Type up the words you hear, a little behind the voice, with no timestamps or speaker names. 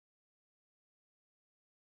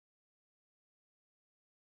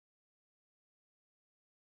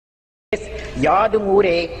யாதும்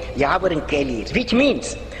ஊரே யாவரும் கேளீர், which means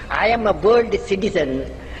I am a world citizen.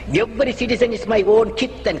 Every citizen is my own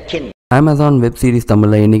kith and kin. Amazon web series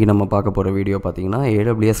தமிழில் இன்றைக்கி நம்ம பார்க்க போகிற வீடியோ பார்த்திங்கன்னா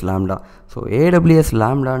AWS Lambda. ஸோ AWS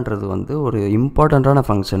Lambdaன்றது வந்து ஒரு இம்பார்ட்டண்ட்டான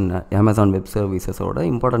ஃபங்க்ஷன், அமேசான் வெப் சர்வீசஸோட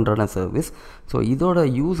இம்பார்ட்டண்ட்டான சர்வீஸ். ஸோ இதோட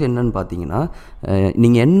யூஸ் என்னன்னு பார்த்தீங்கன்னா,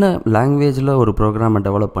 நீங்கள் என்ன லாங்குவேஜில் ஒரு ப்ரோக்ராமை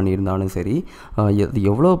டெவலப் பண்ணியிருந்தாலும் சரி,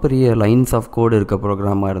 எவ்வளோ பெரிய லைன்ஸ் ஆஃப் கோடு இருக்க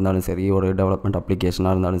ப்ரோக்ராமாக இருந்தாலும் சரி, ஒரு டெவலப்மெண்ட்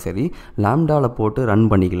அப்ளிகேஷனாக இருந்தாலும் சரி, லாம்டாவில் போட்டு ரன்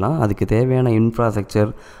பண்ணிக்கலாம். அதுக்கு தேவையான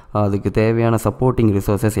இன்ஃப்ராஸ்ட்ரக்சர், அதுக்கு தேவையான சப்போர்ட்டிங்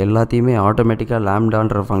ரிசோர்ஸஸ் எல்லாத்தையுமே ஆட்டோமேட்டிக்காக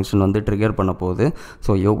லாம்டான்ற ஃபங்க்ஷன் வந்து ட்ரிகர் பண்ண போகுது.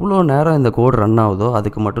 ஸோ எவ்வளோ நேரம் இந்த கோட் ரன் ஆகுதோ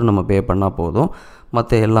அதுக்கு மட்டும் நம்ம பே பண்ணால் போதும்.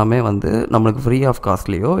 மற்ற எல்லாமே வந்து நம்மளுக்கு ஃப்ரீ ஆஃப்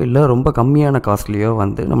காஸ்ட்லேயோ இல்லை ரொம்ப கம்மியான காஸ்ட்லேயோ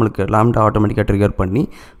வந்து நம்மளுக்கு லாம்டா ஆட்டோமேட்டிக்காக ட்ரிகர் பண்ணி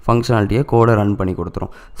ஃபங்க்ஷனாலிட்டியை கோடை ரன் பண்ணி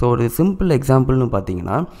கொடுத்துரும். ஸோ ஒரு சிம்பிள் எக்ஸாம்பிள்னு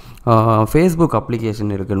பார்த்தீங்கன்னா, ஃபேஸ்புக்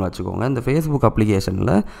அப்ளிகேஷன் இருக்குதுன்னு வச்சுக்கோங்க. இந்த ஃபேஸ்புக்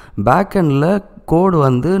அப்ளிகேஷனில் பேக்கெண்டில் கோடு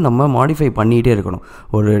வந்து நம்ம மாடிஃபை பண்ணிகிட்டே இருக்கணும்.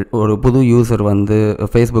 ஒரு புது யூசர் வந்து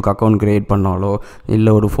ஃபேஸ்புக் அக்கௌண்ட் க்ரியேட் பண்ணாலோ,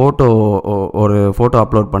 இல்லை ஒரு ஃபோட்டோ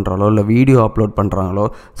அப்லோட் பண்ணுறாலோ, இல்லை வீடியோ அப்லோட் பண்ணுறாங்களோ,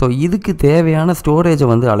 ஸோ இதுக்கு தேவையான ஸ்டோரேஜை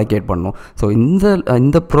வந்து அலோகேட் பண்ணணும். ஸோ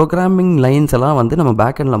இந்த ப்ரோக்ராமிங் லைன்ஸ் எல்லாம் வந்து நம்ம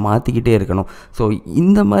பேக்கெண்டில் மாற்றிக்கிட்டே இருக்கணும். ஸோ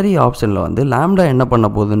இந்த மாதிரி ஆப்ஷனில் வந்து லாம்டா என்ன பண்ண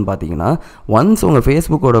போகுதுன்னு பார்த்தீங்கன்னா, ஒன்ஸ் உங்கள்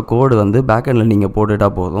ஃபேஸ்புக்கோட கோடு வந்து பேக்கெண்டில் நீங்கள்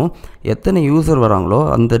போட்டுட்டால் போதும், எத்தனை யூசர் வராங்களோ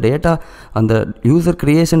அந்த யூசர்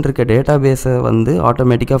க்ரியேஷன் இருக்க டேட்டா பேஸை வந்து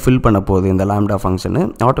ஆட்டோமேட்டிக்காக ஃபில் பண்ண போகுது. இந்த லாம்டா ஃபங்க்ஷனு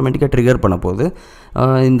ஆட்டோமேட்டிக்காக ட்ரிகர் பண்ண போகுது.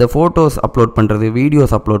 இந்த ஃபோட்டோஸ் அப்லோட் பண்ணுறது,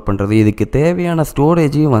 வீடியோஸ் அப்லோட் பண்ணுறது, இதுக்கு தேவையான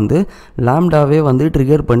ஸ்டோரேஜையும் வந்து லாம்டாவே வந்து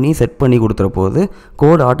ட்ரிகர் பண்ணி செட் பண்ணி கொடுத்துற போகுது.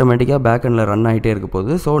 கோடு ஆட்டோமேட்டிக்காக பேக்கெண்டில் ரன் ஆகிட்டே இருக்க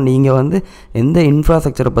போகுது. ஸோ நீங்கள் வந்து எந்த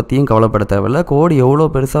இன்ஃப்ராஸ்ட்ரக்சரை பற்றியும் கவலைப்பட தேவையில்லை. கோடு எவ்வளோ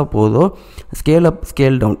பெருசாக போதோ scale up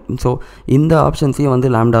scale down, so இந்த ஆப்ஷன்ஸையும் வந்து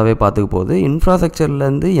லாம்டாவே பார்த்துக்க போகுது.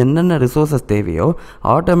 இன்ஃப்ராஸ்ட்ரக்சர்லேருந்து என்னென்ன ரிசோர்ஸஸ் தேவையோ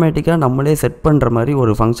ஆட்டோமேட்டிக்காக நம்மளே செட் பண்ணுற மாதிரி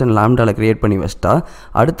ஒரு ஃபங்க்ஷன் லாம்டாவில் க்ரியேட் பண்ணி வச்சிட்டா,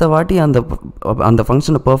 அடுத்த வாட்டி அந்த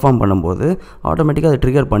ஃபங்க்ஷனை பெர்ஃபார்ம் பண்ணும்போது ஆட்டோமேட்டிக்காக அதை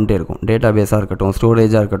ட்ரிகர் பண்ணிட்டே இருக்கும். டேட்டா பேஸாக இருக்கட்டும்,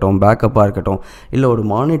 ஸ்டோரேஜாக இருக்கட்டும், பேக்கப்பாக இருக்கட்டும், இல்லை ஒரு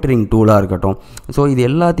மானிட்டரிங் டூலாக இருக்கட்டும். ஸோ இது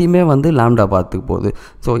எல்லாத்தையுமே வந்து லாம்டா பார்த்துக்க போகுது.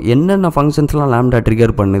 ஸோ என்னென்ன ஃபங்க்ஷன்ஸ்லாம் லாம்டா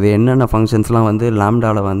ட்ரிகர் பண்ணுது, என்னென்ன ஃபங்க்ஷன்ஸ்லாம் வந்து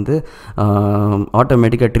லாம்டாவில் வந்து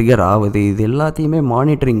ஆட்டோமேட்டிக்காக ட்ரிகர் ஆகுது, இது எல்லாத்தையுமே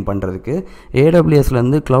மானிட்டரிங் பண்ணுறதுக்கு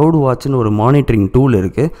AWSலேருந்து க்ளவுட் வாட்ச்னு ஒரு மானிட்டரிங் டூல்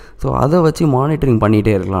இருக்குது. ஸோ அதை வச்சு மானிட்டரிங்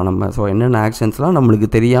பண்ணிகிட்டே இருக்கலாம் நம்ம. ஸோ என்னென்ன ஆக்ஷன்ஸ்லாம் நம்மளுக்கு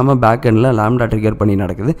தெரியாமல் பேக்கெண்டில் லாம்டா ட்ரிகர் பண்ணி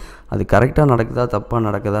நடக்குது, அது கரெக்டாக நடக்குதா தப்பாக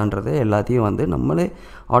நடக்குதான்றது எல்லாத்தையும் வந்து நம்மளே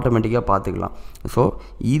ஆட்டோமேட்டிக்காக பார்த்துக்கலாம். ஸோ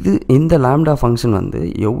இந்த லாம்டா ஃபங்க்ஷன் வந்து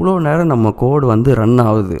எவ்வளோ நேரம் நம்ம கோடு வந்து ரன்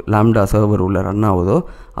ஆகுது, லாம்டா சர்வர் உள்ள ரன் ஆகுதோ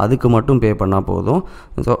அதுக்கு மட்டும் பே பண்ணால் போதும்.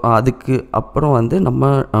 ஸோ அதுக்கு அப்புறம் வந்து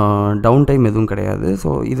நம்ம டவுன் டைம் எதுவும் கிடையாது. ஸோ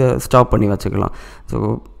இதை ஸ்டாப் பண்ணி வச்சுக்கலாம். ஸோ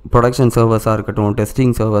ப்ரொடக்ஷன் சர்வர்ஸாக இருக்கட்டும்,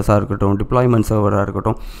 டெஸ்டிங் சர்வர்ஸாக இருக்கட்டும், டிப்ளாய்மெண்ட் சர்வராக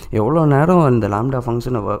இருக்கட்டும், எவ்வளோ நேரம் இந்த லாம்டா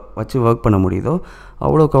ஃபங்க்ஷனை வச்சு ஒர்க் பண்ண முடியுதோ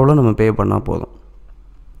அவ்வளோக்கு அவ்வளோ நம்ம பே பண்ணால் போதும்.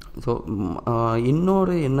 ஸோ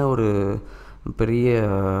இன்னொரு என்ன ஒரு பெரிய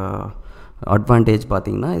அட்வான்டேஜ்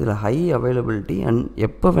பார்த்திங்கன்னா, இதில் ஹை அவைலபிலிட்டி அண்ட்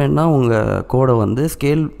எப்போ வேணால் உங்கள் கோடை வந்து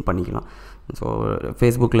ஸ்கேல் பண்ணிக்கலாம். ஸோ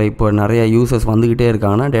ஃபேஸ்புக்கில் இப்போ நிறையா யூசர்ஸ் வந்துக்கிட்டே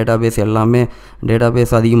இருக்காங்கன்னா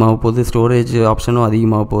டேட்டாபேஸ் அதிகமாக போகுது, ஸ்டோரேஜ் ஆப்ஷனும்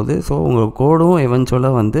அதிகமாக போகுது. ஸோ உங்கள் கோடும்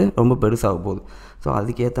எவென்ச்சுவலாக வந்து ரொம்ப பெருசாக போகுது. ஸோ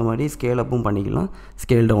அதுக்கேற்ற மாதிரி ஸ்கேல் அப்பும் பண்ணிக்கலாம்,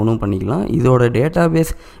 ஸ்கேல் டவுனும் பண்ணிக்கலாம். இதோட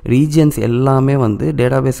டேட்டாபேஸ் ரீஜியன்ஸ் எல்லாமே வந்து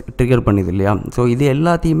டேட்டாபேஸ் ட்ரிகர் பண்ணுது இல்லையா. ஸோ இது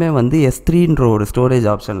எல்லாத்தையுமே வந்து S3ன்ற ஒரு ஸ்டோரேஜ்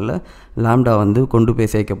ஆப்ஷனில் லாம்டா வந்து கொண்டு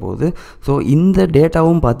போய் சேர்க்க போகுது. ஸோ இந்த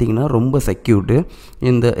டேட்டாவும் பார்த்திங்கன்னா ரொம்ப செக்யூர்டு.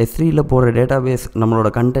 இந்த S3யில் போகிற டேட்டாபேஸ்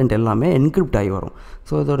நம்மளோட கண்டென்ட் எல்லாமே என்கிரிப்ட் ஆகி வரும்.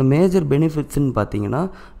 ஸோ இதோட மேஜர் பெனிஃபிட்ஸ்ன்னு பார்த்தீங்கன்னா,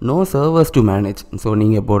 no servers to manage. So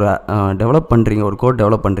நீங்கள் இப்போ ஒரு கோட்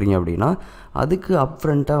டெவலப் பண்ணுறீங்க அப்படின்னா அதுக்கு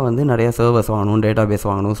அப்ஃப்ரண்ட்டாக வந்து நிறையா சர்வர்ஸ் வாங்கணும், டேட்டாபேஸ்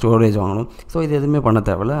வாங்கணும், ஸ்டோரேஜ் வாங்கணும். ஸோ இது எதுவுமே பண்ண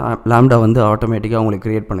தேவையில்ல. லாம்டா வந்து ஆட்டோமேட்டிக்காக உங்களுக்கு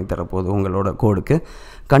க்ரியேட் பண்ணி தரப்போகுது உங்களோட கோடுக்கு.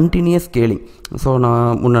 Continuous scaling. ஸோ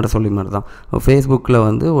நான் முன்னாடி சொல்லி மாதிரி தான், ஃபேஸ்புக்கில்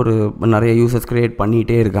வந்து நிறைய யூசர்ஸ் க்ரியேட்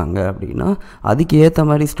பண்ணிகிட்டே இருக்காங்க அப்படின்னா அதுக்கு ஏற்ற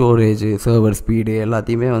மாதிரி ஸ்டோரேஜ், சர்வர் ஸ்பீடு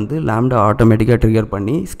எல்லாத்தையுமே வந்து லாம்டா ஆட்டோமேட்டிக்காக ட்ரிகர்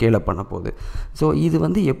பண்ணி ஸ்கேல் அப் பண்ண போகுது. ஸோ இது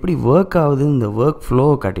வந்து எப்படி ஒர்க் ஆகுது, இந்த ஒர்க் ஃப்ளோ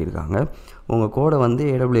காட்டியிருக்காங்க. உங்கள் கோடை வந்து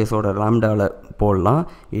AWSோட லாம்டாவில் போடலாம்,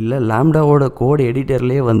 இல்லை லாம்டாவோட கோடு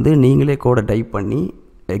எடிட்டர்லேயே வந்து நீங்களே கோடை டைப் பண்ணி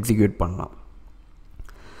எக்ஸிக்யூட் பண்ணலாம்.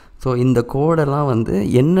 ஸோ இந்த கோடெல்லாம் வந்து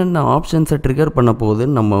என்னென்ன ஆப்ஷன்ஸை ட்ரிகர் பண்ண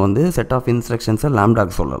போகுதுன்னு நம்ம வந்து செட் ஆஃப் இன்ஸ்ட்ரக்ஷன்ஸை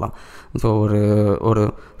லாம்டாக்கு சொல்லலாம். ஸோ ஒரு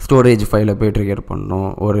ஸ்டோரேஜ் ஃபைலை போய் ட்ரிகர் பண்ணணும்,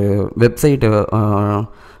 ஒரு வெப்சைட்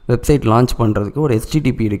லான்ச் பண்ணுறதுக்கு ஒரு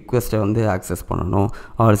HTTP ரிக்வெஸ்ட்டை வந்து ஆக்சஸ் பண்ணணும்,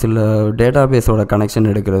 சில டேட்டாபேஸோட கனெக்ஷன்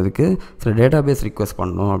எடுக்கிறதுக்கு சில டேட்டாபேஸ் ரிக்வெஸ்ட்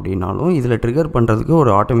பண்ணணும் அப்படின்னாலும் இதில் ட்ரிகர் பண்ணுறதுக்கு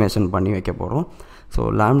ஒரு ஆட்டோமேஷன் பண்ணி வைக்க போகிறோம். ஸோ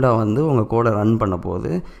லாம்டா வந்து உங்கள் கோடை ரன் பண்ண போது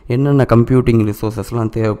என்னென்ன கம்ப்யூட்டிங்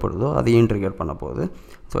ரிசோர்ஸஸ்லாம் தேவைப்படுதோ அதையும் ட்ரிகர் பண்ண போகுது.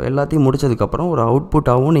 ஸோ எல்லாத்தையும் முடிச்சதுக்கப்புறம் ஒரு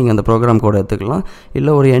அவுட்புட்டாகவும் நீங்கள் அந்த ப்ரோக்ராம் கோடை எடுத்துக்கலாம்,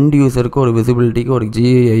 இல்லை ஒரு எண்ட் யூஸருக்கு ஒரு விசிபிலிட்டிக்கு ஒரு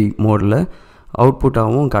GUI மோடில்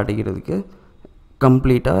அவுட்புட்டாகவும் காட்டிக்கிறதுக்கு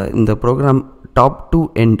கம்ப்ளீட்டாக இந்த ப்ரோக்ராம் டாப் டு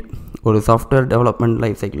எண்ட் ஒரு சாஃப்ட்வேர் டெவலப்மெண்ட்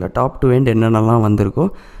லைஃப் சைக்கிளில் டாப் டு எண்ட் என்னென்னலாம் வந்திருக்கோ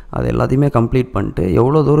அது எல்லாத்தையுமே கம்ப்ளீட் பண்ணிட்டு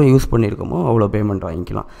எவ்வளோ தூரம் யூஸ் பண்ணியிருக்கோமோ அவ்வளோ பேமெண்ட்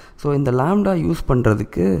வாங்கிக்கலாம். ஸோ இந்த லாம்டா யூஸ்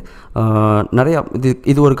பண்ணுறதுக்கு நிறையா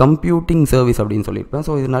இது ஒரு கம்ப்யூட்டிங் சர்வீஸ் அப்படின்னு சொல்லியிருப்பேன்.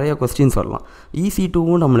 ஸோ இது நிறையா கொஸ்டின்ஸ் வரலாம்.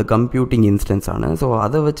 EC2வும் நம்மளுக்கு கம்ப்யூட்டிங் இன்ஸ்டன்ஸ் ஆன, ஸோ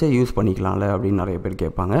அதை வச்சே யூஸ் பண்ணிக்கலாம்ல அப்படின்னு நிறைய பேர்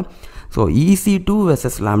கேட்பாங்க. ஸோ EC2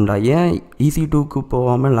 வெர்சஸ் லாம்டா, ஏன் EC2க்கு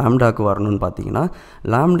போகாமல் லாம்டாக்கு வரணும்னு பார்த்தீங்கன்னா,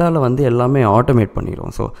 லாம்டாவில் வந்து எல்லாமே ஆட்டோமேட்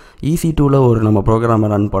பண்ணிடும். ஸோ EC2வில் ஒரு நம்ம ப்ரோக்ராமை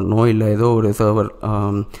ரன் பண்ணோம், இல்லை ஏதோ ஒரு சர்வர்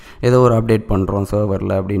ஏதோ ஒரு அப்டேட் பண்ணுறோம்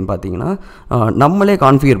சர்வரில் அப்படின்னு பார்த்தீங்கன்னா நம்மளே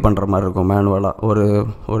கான்ஃபிகர் பண்ணுற மாதிரி இருக்கும். மேனுவலாக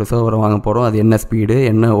ஒரு சர்வரை வாங்க போகிறோம், அது என்ன ஸ்பீடு,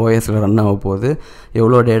 என்ன OSல ரன் ஆக போகுது,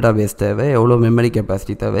 எவ்வளோ டேட்டா பேஸ் தேவை, எவ்வளோ மெமரி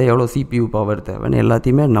கெப்பாசிட்டி தேவை, எவ்வளோ CPU பவர் தேவைன்னு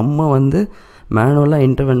எல்லாத்தையுமே நம்ம வந்து மேனுவலாக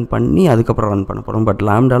இன்டர்வென்ட் பண்ணி அதுக்கப்புறம் ரன் பண்ண போகிறோம். பட்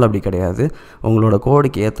லாம்டாவில் அப்படி கிடையாது. உங்களோட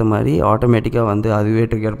கோடுக்கு ஏற்ற மாதிரி ஆட்டோமேட்டிக்காக வந்து அதுவே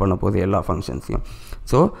ட்ரிகர் பண்ண போகுது எல்லா ஃபங்க்ஷன்ஸையும்.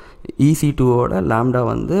 ஸோ EC2ஓட லாம்டா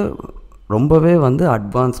வந்து ரொம்பவே வந்து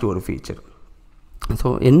அட்வான்ஸ்டு ஒரு ஃபீச்சர். ஸோ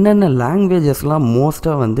என்னென்ன லாங்குவேஜஸ்லாம்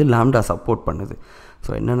மோஸ்ட்டாக வந்து லாம்டா சப்போர்ட் பண்ணுது, ஸோ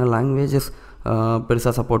என்னென்ன லாங்குவேஜஸ்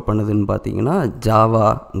பெருசாக சப்போர்ட் பண்ணுதுன்னு பார்த்தீங்கன்னா, ஜாவா,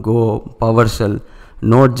 கோ, PowerShell,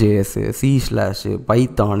 Node.js, C/,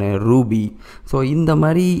 Python, Ruby. So இந்த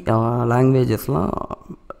மாதிரி லாங்குவேஜஸ்லாம்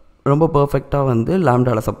ரொம்ப பர்ஃபெக்டாக வந்து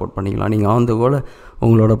லாம்டாவில் சப்போர்ட் பண்ணிக்கலாம். நீங்கள் ஆன் த கோல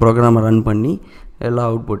உங்களோட ப்ரோக்ராமை ரன் பண்ணி எல்லா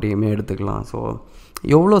அவுட்புட்டையுமே எடுத்துக்கலாம். ஸோ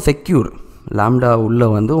எவ்வளோ செக்யூர் லாம்டா உள்ளே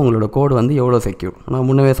வந்து உங்களோட கோடு வந்து எவ்வளோ செக்யூர். நான்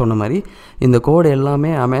முன்னவே சொன்ன மாதிரி இந்த கோடு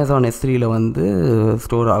எல்லாமே அமேசான் S3யில் வந்து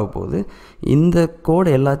ஸ்டோர் ஆக போகுது. இந்த கோடு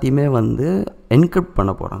எல்லாத்தையுமே வந்து என்கிரிப்ட்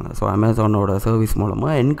பண்ண போகிறாங்க. ஸோ அமேசானோட சர்வீஸ்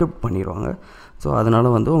மூலமாக என்கிரிப்ட் பண்ணிடுவாங்க. ஸோ அதனால்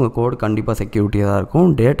வந்து உங்கள் கோடு கண்டிப்பாக செக்யூரிட்டியாக தான் இருக்கும்.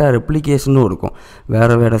 டேட்டா ரெப்ளிகேஷனும் இருக்கும்.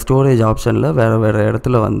 வேறு ஸ்டோரேஜ் ஆப்ஷனில் வேறு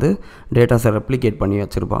இடத்துல வந்து டேட்டாஸை ரெப்ளிகேட் பண்ணி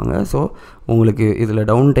வச்சுருப்பாங்க. ஸோ உங்களுக்கு இதில்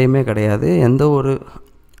டவுன் டைமே கிடையாது.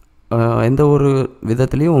 எந்த ஒரு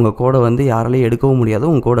விதத்துலேயும் உங்கள் கோடை வந்து யாராலையும் எடுக்கவும் முடியாது,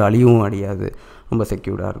 உங்கள் கோடை அழியவும் அழியாது, ரொம்ப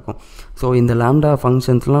செக்யூர்டாக இருக்கும். ஸோ இந்த லாம்டா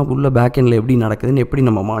ஃபங்க்ஷன்ஸ்லாம் உள்ள பேக்கெண்டில் எப்படி நடக்குதுன்னு எப்படி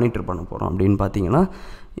நம்ம மானிட்டர் பண்ண போகிறோம் அப்படின்னு பார்த்தீங்கன்னா,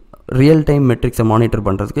 ரியல் டைம் மெட்ரிக்ஸை மானிட்டர்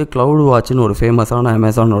பண்ணுறதுக்கு க்ளவுட் வாட்ச்னு ஒரு ஃபேமஸான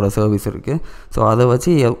அமேசானோட சர்வீஸ் இருக்குது. ஸோ அதை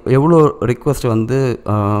வச்சு எவ்வளோ ரிக்வெஸ்ட் வந்து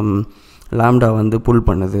லாம்டா வந்து புல்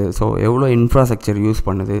பண்ணுது, ஸோ எவ்வளோ இன்ஃப்ராஸ்ட்ரக்சர் யூஸ்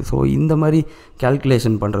பண்ணுது, ஸோ இந்த மாதிரி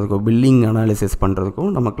கேல்குலேஷன் பண்ணுறதுக்கும் பில்லிங் அனாலிசிஸ்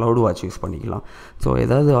பண்ணுறதுக்கும் நம்ம க்ளவுட் வாட்ச் யூஸ் பண்ணிக்கலாம். ஸோ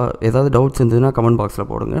ஏதாவது டவுட்ஸ் இருந்ததுன்னா கமெண்ட் பாக்ஸில்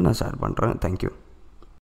போடுங்க, நான் ஷேர் பண்ணுறேன். தேங்க்யூ.